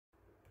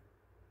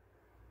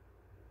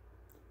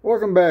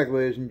Welcome back,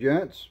 ladies and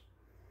gents.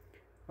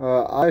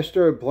 I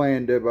started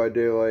playing Dead by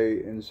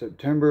Daylight in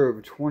September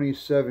of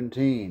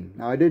 2017.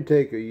 Now, I did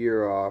take a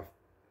year off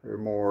or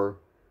more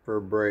for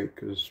a break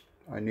because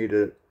I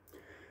needed it.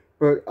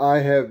 But I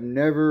have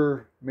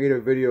never made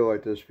a video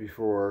like this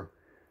before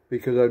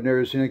because I've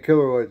never seen a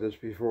killer like this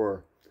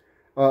before.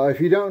 If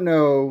you don't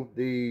know,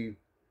 the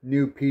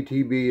new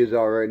PTB is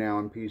out right now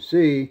on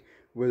PC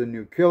with a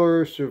new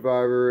killer,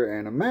 survivor,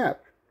 and a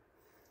map.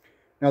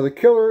 Now, the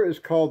killer is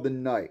called the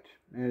Knight,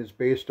 and it's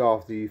based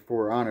off the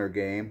For Honor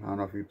game. I don't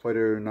know if you played it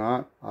or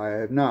not. I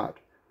have not,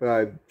 but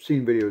I've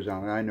seen videos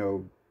on it. I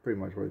know pretty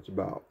much what it's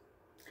about.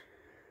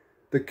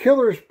 The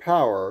killer's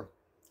power,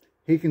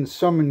 he can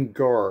summon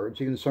guards.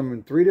 He can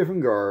summon 3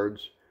 different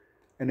guards,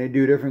 and they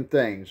do different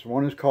things.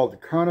 One is called the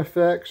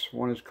Carnifex,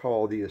 one is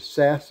called the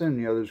Assassin, and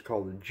the other is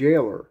called the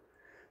Jailer.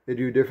 They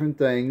do different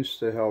things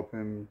to help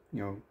him,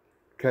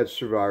 catch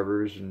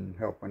survivors and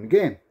help win the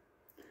game.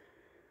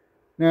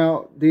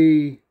 Now,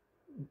 the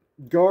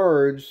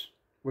guards,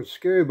 what's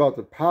scary about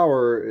the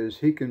power is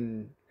he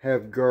can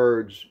have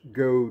guards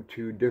go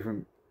to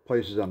different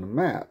places on the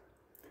map.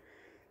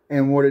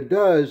 And what it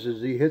does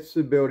is he hits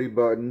the ability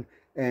button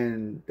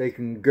and they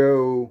can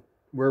go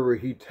wherever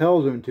he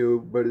tells them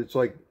to, but it's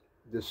like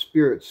the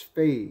spirits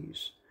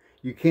phase.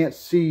 You can't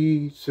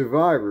see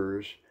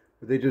survivors,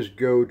 but they just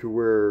go to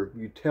where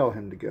you tell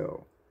him to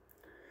go.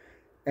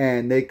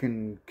 And they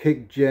can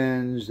kick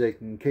gens, they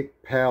can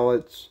kick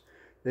pallets,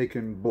 they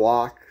can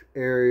block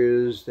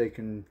areas, they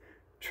can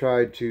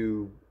try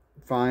to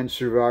find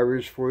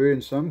survivors for you,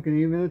 and some can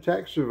even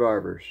attack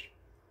survivors.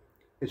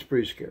 It's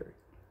pretty scary.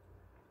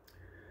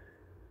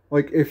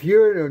 Like, if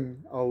you're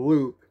in a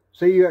loop,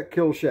 say you got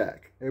Kill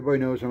Shack. Everybody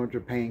knows how much a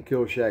pain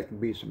Kill Shack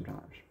can be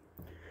sometimes.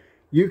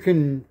 You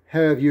can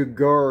have your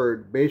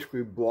guard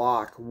basically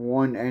block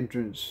one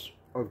entrance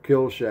of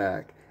Kill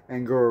Shack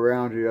and go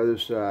around to the other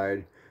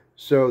side,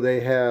 so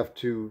they have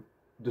to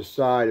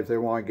decide if they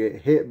want to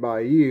get hit by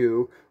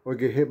you or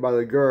get hit by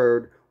the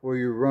guard or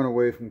you run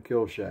away from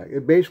Kill Shack.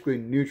 It basically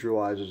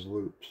neutralizes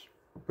loops,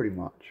 pretty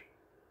much.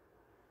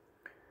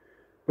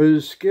 But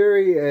as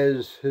scary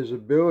as his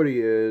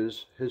ability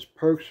is, his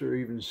perks are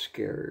even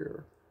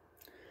scarier.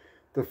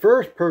 The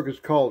first perk is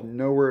called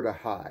Nowhere to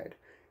Hide.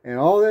 And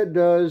all that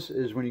does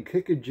is when you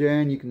kick a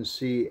gen, you can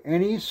see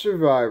any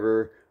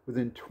survivor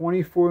within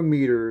 24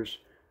 meters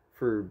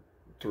for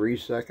 3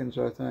 seconds,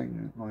 I think.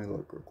 Let me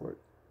look real quick.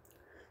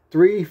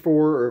 3,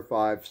 4, or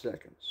 5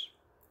 seconds.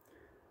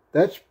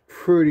 That's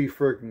pretty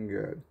freaking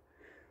good.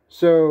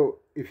 So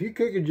if you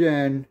kick a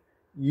gen,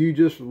 you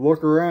just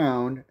look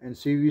around and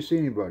see if you see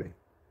anybody.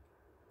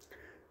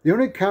 The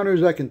only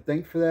counters I can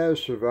think for that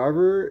as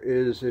survivor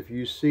is if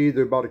you see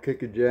they're about to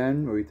kick a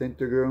gen, or you think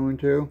they're going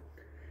to,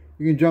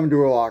 you can jump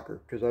into a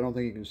locker, because I don't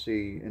think you can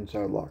see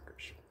inside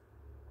lockers.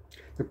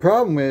 The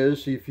problem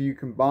is, if you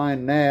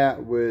combine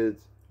that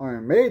with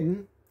Iron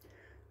Maiden,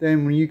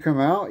 then when you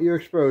come out, you're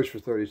exposed for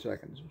 30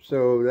 seconds.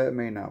 So that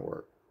may not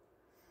work.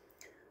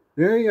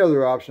 The only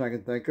other option I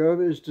can think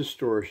of is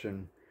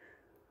distortion.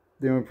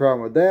 The only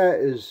problem with that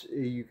is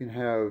you can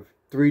have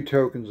 3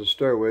 tokens to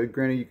start with.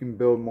 Granted, you can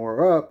build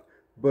more up,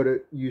 but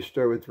you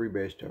start with 3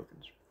 base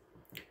tokens.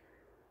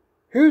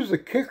 Here's the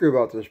kicker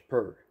about this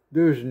perk.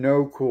 There's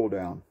no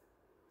cooldown.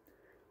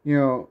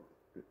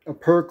 A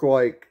perk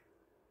like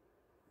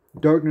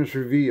Darkness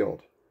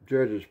Revealed,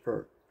 Judge's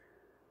perk.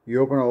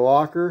 You open a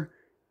locker,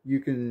 you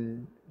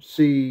can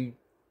see,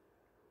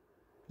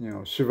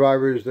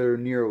 survivors that are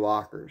near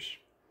lockers.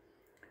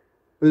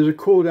 But there's a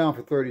cooldown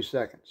for 30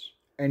 seconds,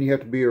 and you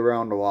have to be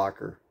around the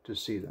locker to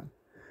see them.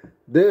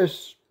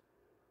 This,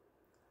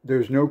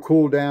 there's no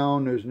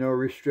cooldown, there's no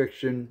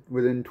restriction.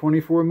 Within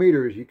 24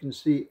 meters, you can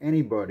see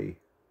anybody.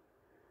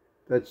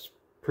 That's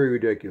pretty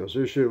ridiculous.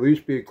 There should at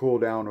least be a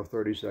cooldown of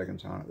 30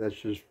 seconds on it.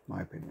 That's just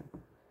my opinion.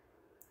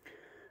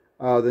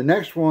 The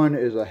next one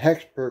is a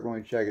hex perk, when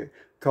we check it,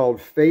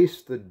 called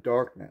Face the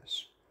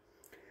Darkness.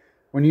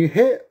 When you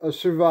hit a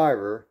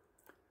survivor,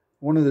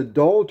 one of the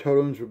dull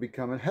totems will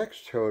become a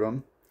hex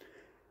totem,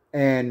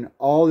 and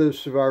all the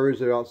survivors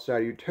that are outside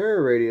your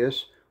terror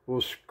radius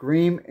will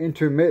scream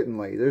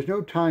intermittently. There's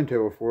no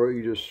timetable for it,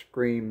 you just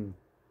scream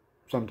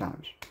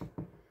sometimes.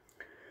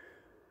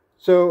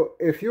 So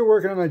if you're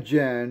working on a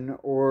gen,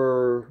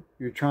 or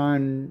you're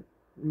trying,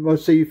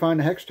 let's say you find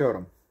a hex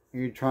totem,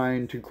 and you're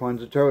trying to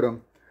cleanse a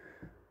totem,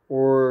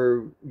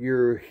 or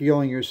you're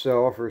healing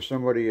yourself or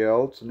somebody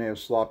else and they have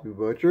Sloppy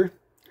Butcher,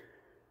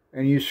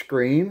 and you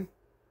scream,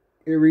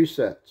 it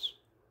resets.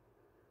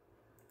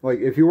 Like,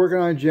 if you're working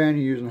on a gen,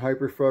 you're using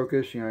hyper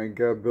focus, you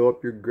gotta build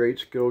up your great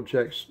skill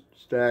checks,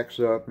 stacks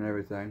up and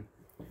everything.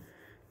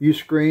 You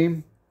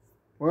scream,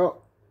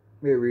 well,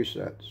 it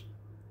resets.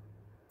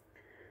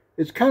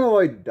 It's kind of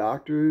like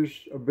Doctor's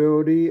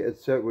ability,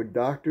 except with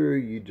Doctor,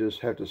 you just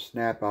have to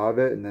snap out of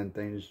it and then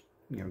things,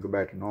 go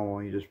back to normal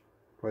and you just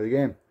play the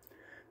game.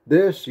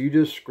 This, you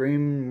just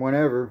scream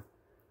whenever,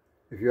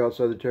 if you're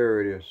outside the terror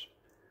radius.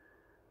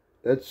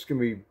 That's going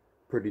to be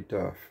pretty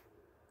tough.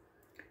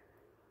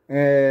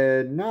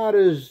 And not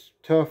as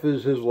tough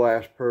as his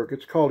last perk.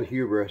 It's called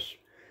Hubris.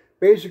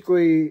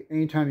 Basically,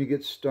 anytime you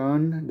get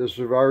stunned, the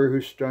survivor who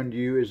stunned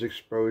you is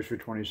exposed for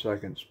 20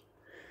 seconds.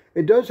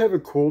 It does have a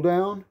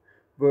cooldown,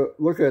 but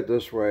look at it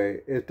this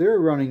way. If they're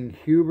running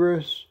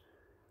Hubris,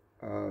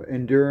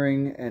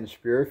 Enduring, and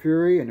Spirit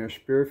Fury, and their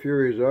Spirit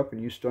Fury is up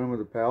and you stun them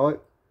with a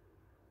pallet,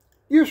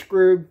 you're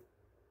screwed.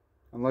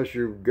 Unless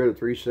you're good at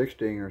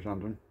 360 or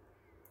something.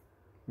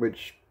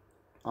 Which,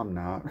 I'm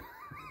not.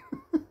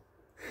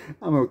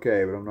 I'm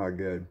okay, but I'm not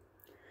good.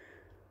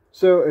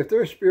 So, if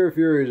their Spirit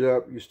Fury is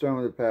up, you stun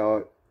with a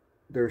pallet,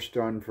 they're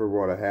stunned for,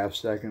 what, a half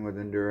second with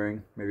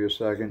Enduring? Maybe a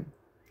second?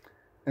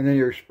 And then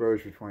you're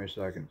exposed for 20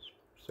 seconds.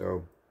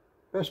 So,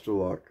 best of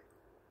luck.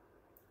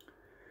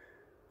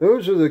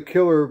 Those are the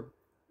killer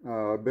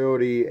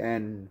ability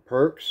and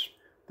perks.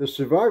 The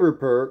survivor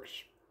perks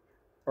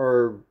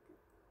are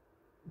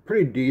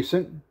pretty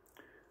decent.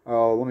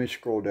 Let me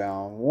scroll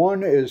down.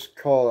 One is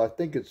called, I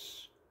think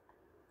it's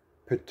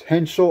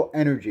Potential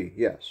Energy.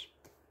 Yes.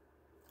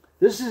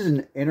 This is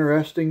an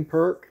interesting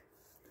perk.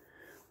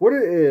 What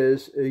it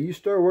is, you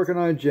start working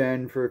on a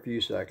gen for a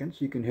few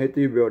seconds. You can hit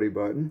the ability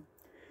button.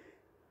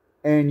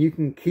 And you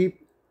can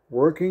keep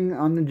working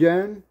on the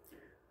gen,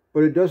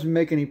 but it doesn't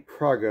make any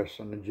progress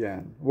on the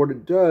gen. What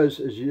it does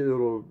is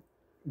it'll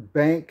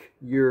bank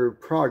your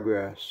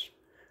progress,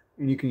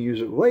 and you can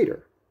use it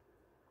later.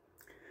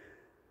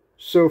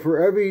 So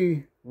for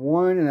every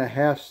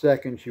 1.5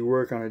 seconds you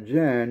work on a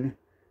gen,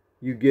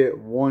 you get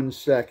 1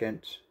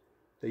 second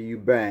that you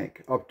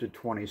bank, up to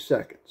 20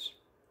 seconds.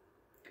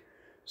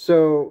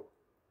 So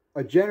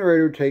a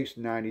generator takes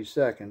 90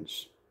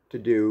 seconds to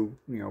do,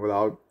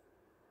 without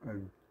a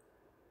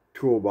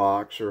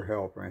toolbox or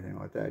help or anything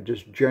like that.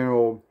 Just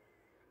general,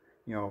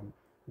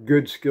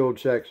 good skill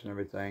checks and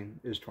everything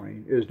is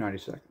 90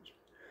 seconds.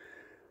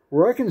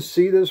 Where I can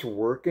see this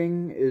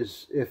working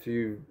is if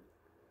you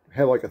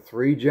have like a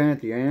 3 gen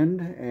at the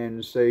end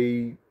and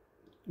say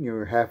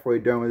you're halfway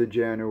done with the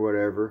gen or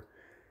whatever,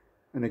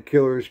 and the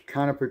killer's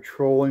kind of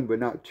patrolling but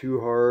not too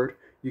hard,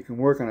 you can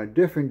work on a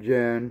different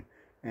gen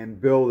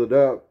and build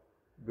up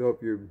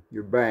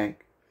your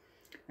bank,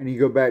 and you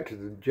go back to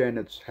the gen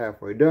that's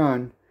halfway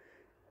done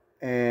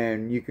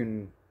and you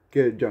can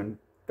get it done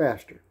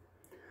faster.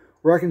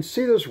 Where I can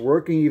see this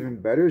working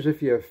even better is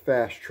if you have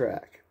fast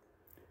track.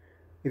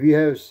 If you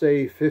have,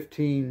 say,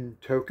 15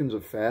 tokens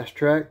of fast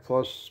track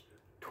plus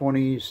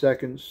 20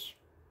 seconds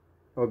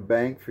of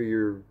bank for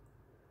your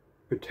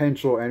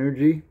potential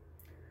energy,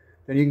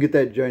 then you can get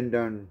that gen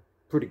done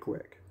pretty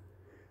quick.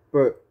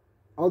 But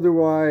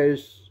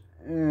otherwise,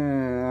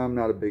 I'm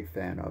not a big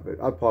fan of it.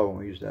 I probably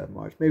won't use that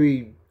much.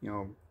 Maybe,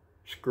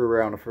 screw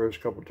around the first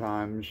couple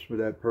times with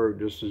that perk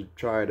just to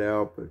try it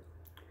out, but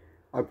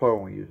I probably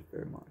won't use it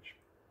very much.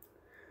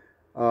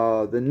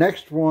 The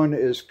next one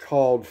is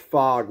called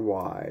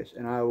Fogwise,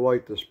 and I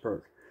like this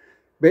perk.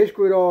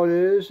 Basically what all it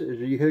is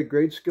you hit a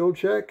great skill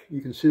check,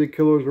 you can see the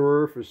killer's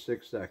aura for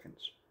 6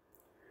 seconds.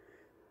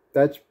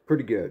 That's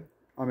pretty good.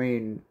 I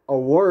mean,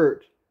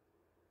 alert,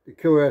 the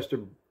killer has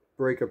to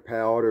break a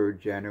pallet or a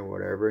gen or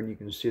whatever, and you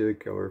can see the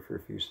killer for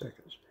a few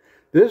seconds.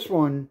 This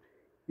one,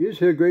 you just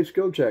hit a great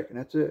skill check, and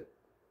that's it.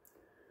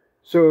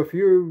 So if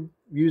you're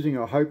using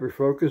a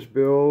hyper-focus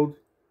build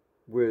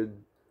with,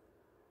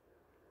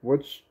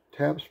 what's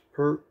Tap's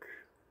perk?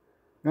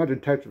 Not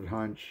Detective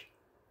Hunch.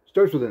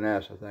 Starts with an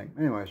S, I think.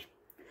 Anyways,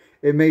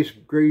 it makes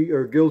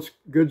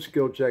good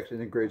skill checks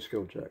and great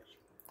skill checks.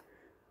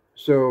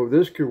 So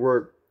this could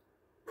work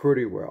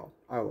pretty well.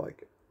 I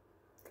like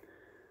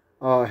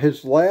it.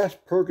 His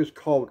last perk is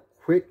called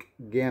Quick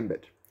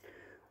Gambit.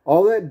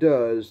 All that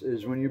does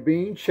is when you're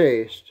being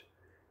chased,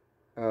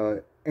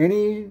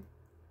 any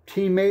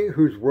teammate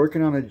who's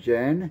working on a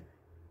gen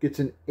gets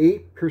an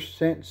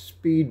 8%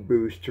 speed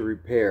boost to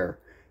repair.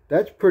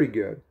 That's pretty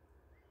good.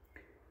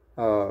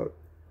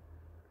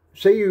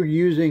 Say you're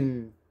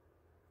using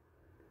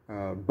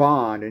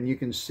Bond and you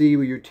can see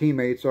where your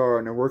teammates are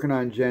and they're working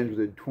on gens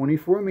within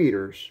 24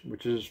 meters,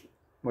 which is,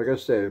 like I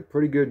said, a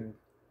pretty good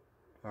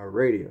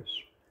radius.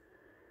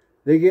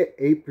 They get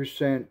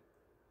 8%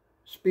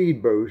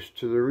 speed boost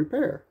to the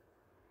repair.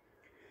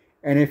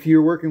 And if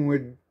you're working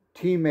with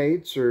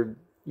teammates, or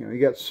you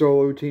got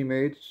solo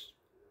teammates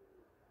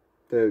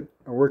that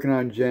are working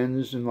on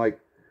gens in like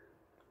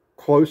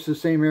close to the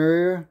same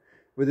area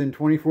within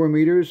 24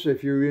 meters,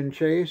 if you're in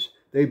chase,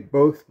 they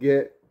both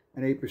get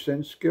an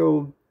 8%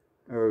 skill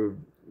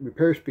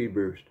repair speed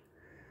boost.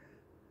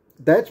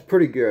 That's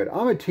pretty good.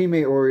 I'm a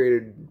teammate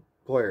oriented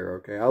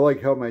player, okay? I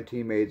like help my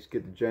teammates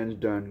get the gens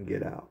done and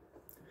get out.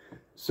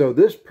 So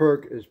this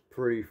perk is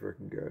pretty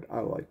freaking good. I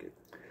like it.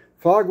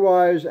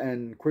 Fogwise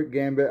and Quick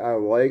Gambit I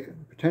like.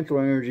 Potential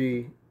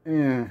Energy,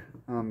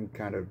 I'm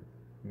kind of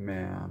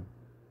meh.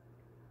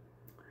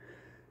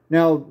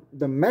 Now,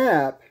 the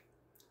map,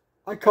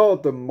 I call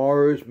it the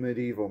Mars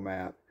Medieval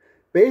map.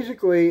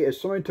 Basically, if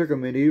somebody took a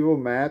medieval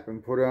map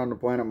and put it on the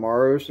planet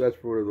Mars,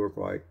 that's what it looked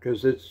like.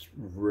 Because it's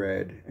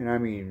red. And I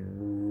mean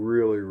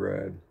really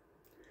red.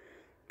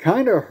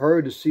 Kind of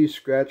hard to see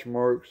scratch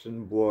marks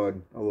and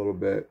blood a little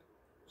bit.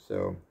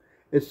 So,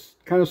 it's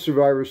kind of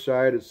Survivor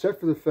side,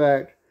 except for the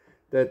fact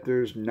that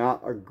there's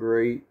not a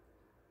great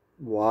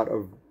lot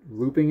of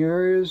looping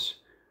areas,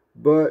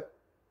 but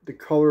the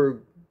color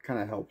kind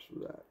of helps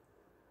with that.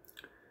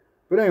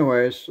 But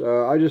anyways,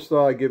 I just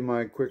thought I'd give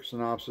my quick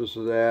synopsis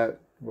of that,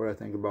 what I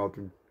think about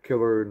the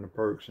killer and the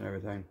perks and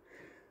everything.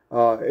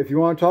 If you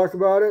want to talk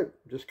about it,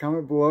 just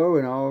comment below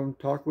and I'll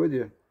talk with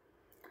you.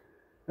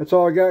 That's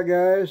all I got,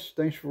 guys.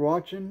 Thanks for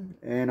watching,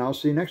 and I'll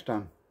see you next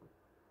time.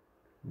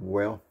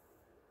 Well,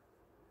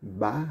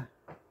 bye.